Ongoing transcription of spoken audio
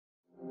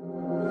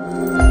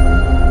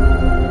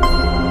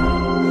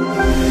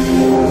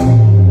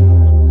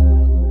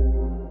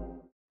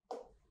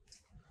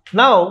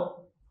Now,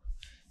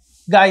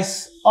 guys,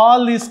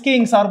 all these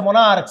kings are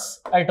monarchs,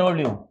 I told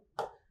you.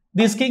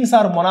 These kings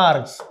are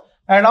monarchs.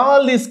 And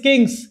all these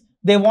kings,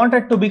 they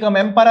wanted to become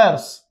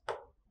emperors.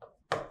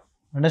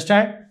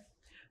 Understand?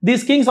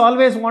 These kings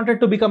always wanted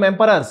to become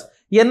emperors.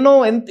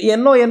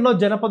 ఎన్నో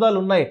జనపదాలు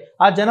ఉన్నాయి.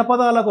 ఆ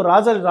జనపదాలకు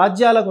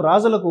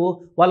రాజులకు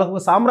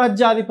వాళ్ళకు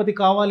సామ్రాజ్యాధిపతి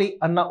కావాలి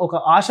అన్న ఒక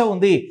ఆశ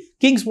ఉంది.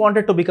 Kings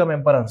wanted to become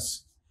emperors.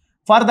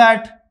 For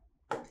that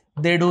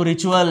they do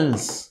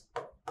rituals.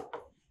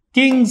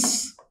 Kings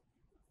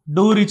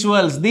do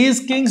rituals. These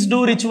kings do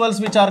rituals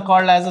which are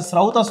called as a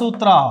Srauta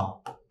Sutra.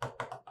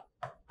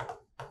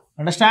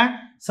 Understand?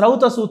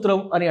 Srauta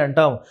Sutram అని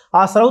అంటాం.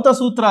 ఆ Srauta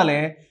Sutrale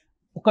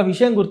ఒక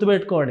విషయం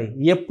గుర్తుపెట్టుకోండి.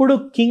 ఎప్పుడు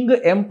కింగ్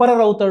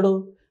ఎంపరర్ అవుతాడు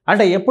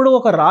అంటే ఎప్పుడు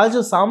ఒక రాజు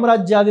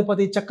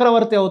సామ్రాజ్యాధిపతి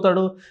చక్రవర్తి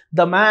అవుతాడు.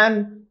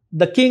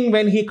 the king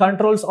when he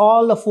controls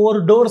all the 4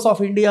 doors of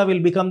India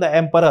will become the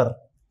emperor.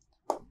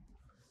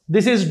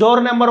 This is door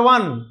number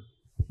 1.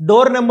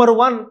 Door number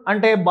 1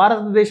 అంటే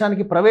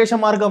భారతదేశానికి ప్రవేశ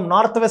మార్గం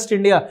నార్త్ వెస్ట్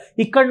ఇండియా.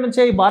 ఇక్కడి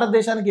నుంచే ఈ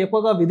భారతదేశానికి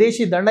ఎక్కువగా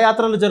విదేశీ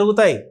దండయాత్రలు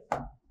జరుగుతాయి.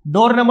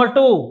 Door number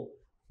 2,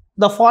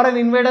 the foreign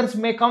invaders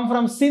may come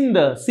from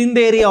Sindh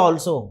area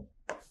also.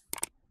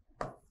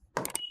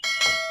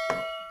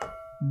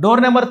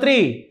 Door number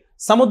 3,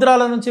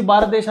 సముద్రాల నుంచి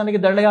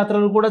భారతదేశానికి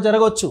దండయాత్రలు కూడా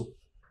జరగవచ్చు.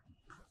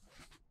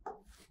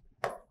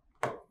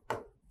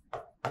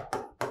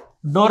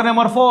 Door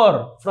number 4,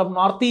 from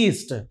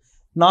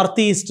north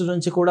east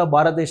నుంచి కూడా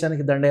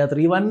భారతదేశానికి దండయాత్ర.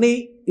 ఇవన్నీ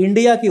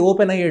ఇండియాకి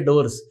ఓపెన్ అయ్యే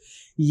డోర్స్.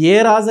 ఏ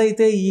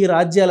రాజైతే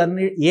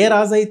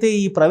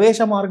ఈ ప్రవేశ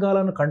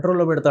మార్గాలను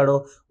కంట్రోల్లో పెడతాడో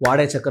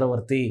వాడే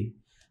చక్రవర్తి.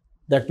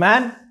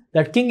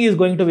 That king is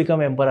going to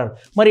become emperor.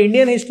 మరి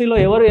ఇండియన్ హిస్టరీలో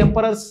ఎవరు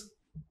emperors?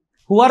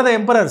 Who are the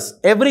emperors?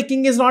 Every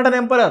king is not an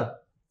emperor.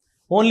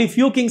 Only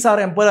few Kings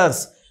are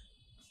emperors.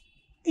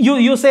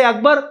 You say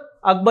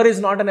Akbar is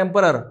not an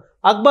emperor.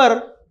 Akbar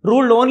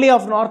ruled only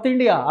of North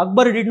India.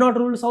 Akbar did not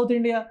rule South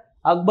India.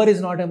 Akbar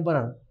is not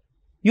emperor.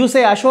 You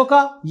say Ashoka?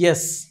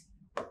 Yes.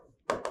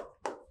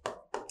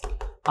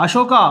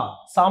 Ashoka,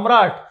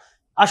 Samrat.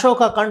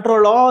 Ashoka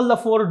controlled all the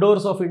 4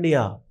 doors of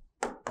India.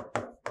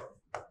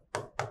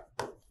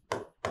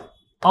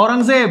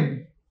 Aurangzeb,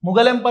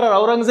 Mughal emperor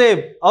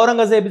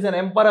Aurangzeb is an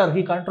emperor.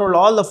 He controlled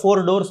all the 4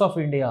 doors of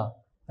India.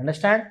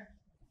 Understand?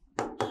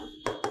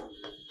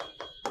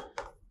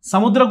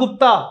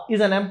 Samudragupta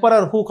is an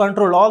emperor who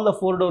controlled all the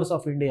 4 doors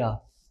of India.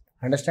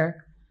 Understand?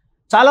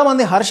 చాలా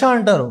మంది హర్ష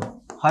అంటారు.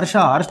 Harsha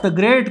the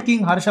great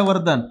king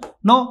Harshavardhan.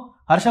 No,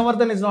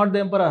 Harshavardhan is not the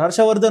emperor.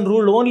 Harshavardhan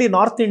ruled only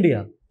north India.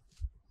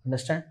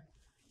 Understand?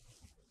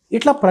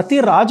 ఇట్లా ప్రతి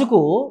రాజుకు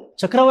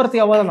చక్రవర్తి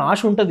అవ్వాలని ఆశ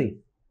ఉంటుంది.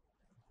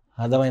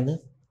 అర్థమైంది?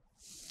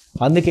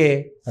 అందుకే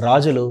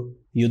రాజులు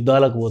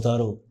యుద్ధాలకు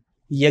పోతారు,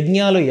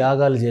 యజ్ఞాలు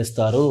యాగాలు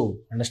చేస్తారు.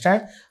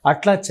 అండర్స్టాండ్?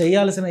 అట్లా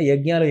చేయాల్సిన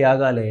యజ్ఞాలు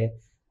యాగాలే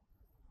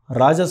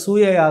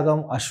రాజసూయ యాగం,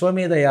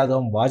 అశ్వమేధ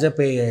యాగం,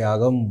 వాజపేయ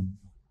యాగం.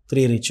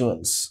 3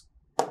 రిచువల్స్.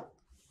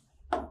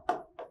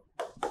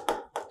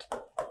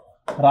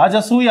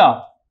 రాజసూయ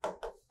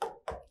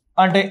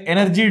అంటే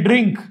ఎనర్జీ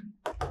డ్రింక్,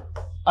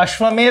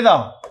 అశ్వమేధ,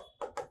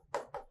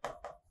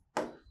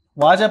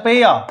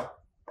 వాజపేయ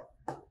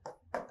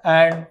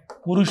అండ్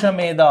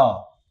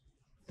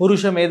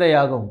పురుషమేధ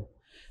యాగం.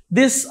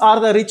 These are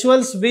the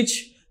rituals which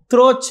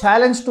throw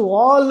challenge to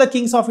all the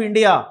kings of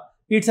India.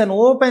 It's an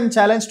open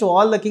challenge to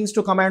all the kings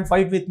to come and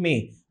fight with me.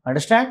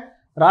 Understand?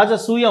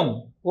 Rajasuyam,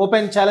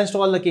 open challenge to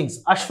all the kings.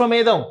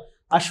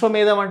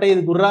 అశ్వమేధం అంటే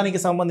ఇది గుర్రానికి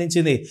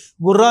సంబంధించింది.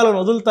 గుర్రాలను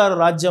వదులుతారు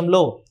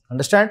రాజ్యంలో.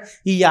 Understand?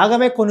 ఈ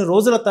యాగమే కొన్ని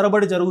రోజుల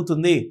తరబడి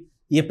జరుగుతుంది.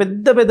 ఈ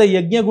పెద్ద పెద్ద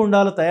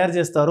యజ్ఞగుండాలు తయారు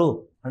చేస్తారు.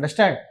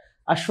 అండర్స్టాండ్?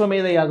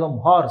 అశ్వమేధ యాగం,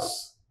 horse.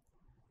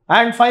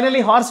 And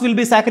finally horse will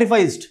be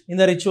sacrificed in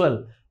the ritual.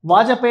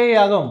 Vajapeya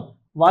యాగం,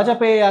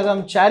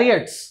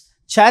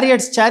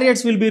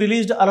 chariots will be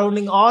released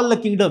surrounding all the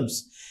kingdoms.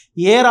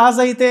 ఏ రాజు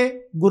అయితే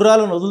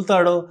గుర్రాలను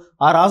వదులుతాడో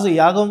ఆ రాజు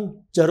యాగం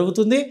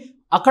జరుగుతుంది.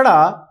 అక్కడ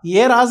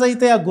ఏ రాజు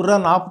అయితే ఆ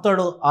గుర్రాన్ని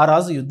ఆపుతాడో ఆ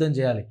రాజు యుద్ధం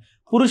చేయాలి.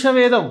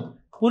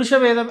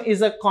 పురుషవేదం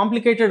is a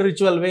complicated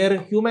ritual wear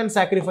human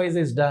sacrifice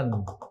is done.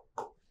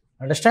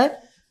 Understand?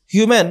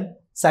 Human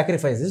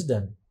sacrifice is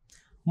done.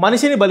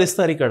 మనిషిని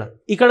బలిస్తారు.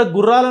 ఇక్కడ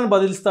గుర్రాలను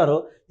బలిస్తారు,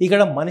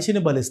 ఇక్కడ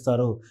మనిషిని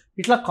బలిస్తారు.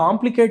 ఇట్లా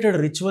complicated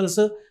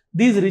rituals.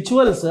 These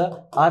rituals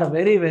are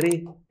very, very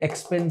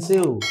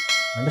expensive.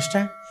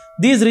 Understand?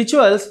 These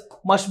rituals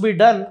must be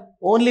done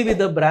only with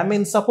the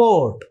Brahmin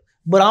support.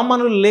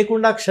 బ్రాహ్మణులు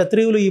లేకుండా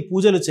క్షత్రియులు ఈ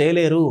పూజలు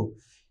చేయలేరు.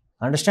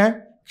 అండర్స్టాండ్?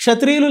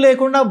 క్షత్రియులు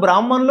లేకుండా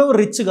బ్రాహ్మణులు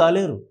రిచ్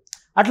కాలేరు.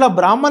 అట్లా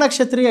బ్రాహ్మణ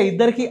క్షత్రియ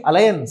ఇద్దరికి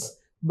alliance.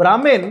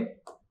 Brahman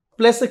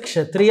plus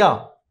Kshatriya.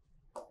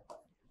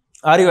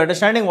 Are you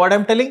understanding what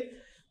I'm telling?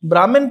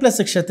 Brahman plus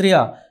క్షత్రియ.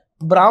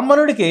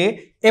 బ్రాహ్మణుడికి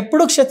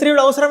ఎప్పుడు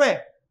క్షత్రియుడు అవసరమే.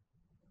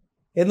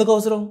 ఎందుకు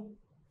అవసరం?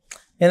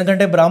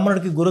 ఎందుకంటే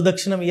బ్రాహ్మణుడికి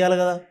గురుదక్షిణం ఇవ్వాలి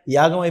కదా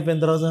యాగం అయిపోయిన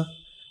తర్వాత.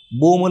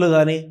 భూములు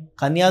కానీ,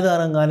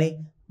 కన్యాదానం కానీ,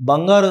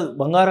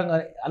 బంగారం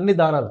కానీ, అన్ని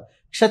దానాలు.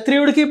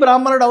 క్షత్రియుడికి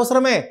బ్రాహ్మణుడు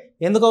అవసరమే.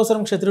 ఎందుకు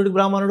అవసరం క్షత్రియుడికి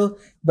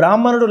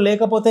బ్రాహ్మణుడు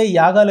లేకపోతే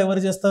యాగాలు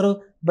ఎవరు చేస్తారు?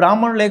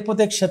 బ్రాహ్మణుడు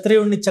లేకపోతే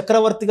క్షత్రియుడిని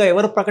చక్రవర్తిగా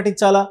ఎవరు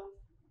ప్రకటించాలా?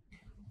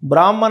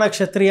 Brahmana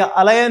Kshatriya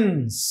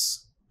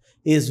alliance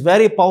is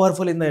very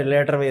powerful in the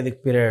later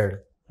Vedic period.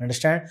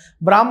 Understand?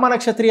 Brahmana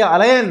Kshatriya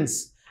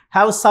alliance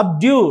have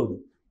subjugated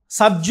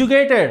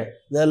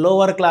the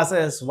lower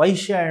classes,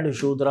 Vaishya and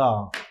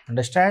Shudra.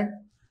 Understand?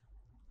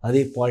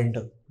 Adi point.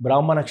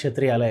 Brahmana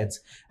Kshatriya alliance.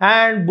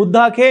 And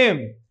Buddha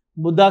came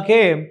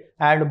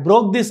and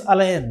broke this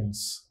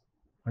alliance.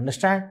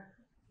 Understand?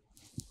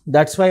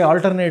 That's why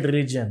alternate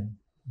religion.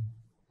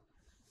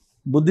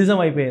 Buddhism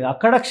అయిపోయింది.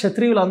 అక్కడ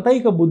క్షత్రియులంతా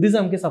ఇక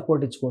బుద్ధిజంకి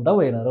support ఇచ్చుకుంటూ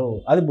పోయినారు.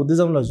 అది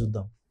బుద్ధిజంలో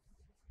చూద్దాం.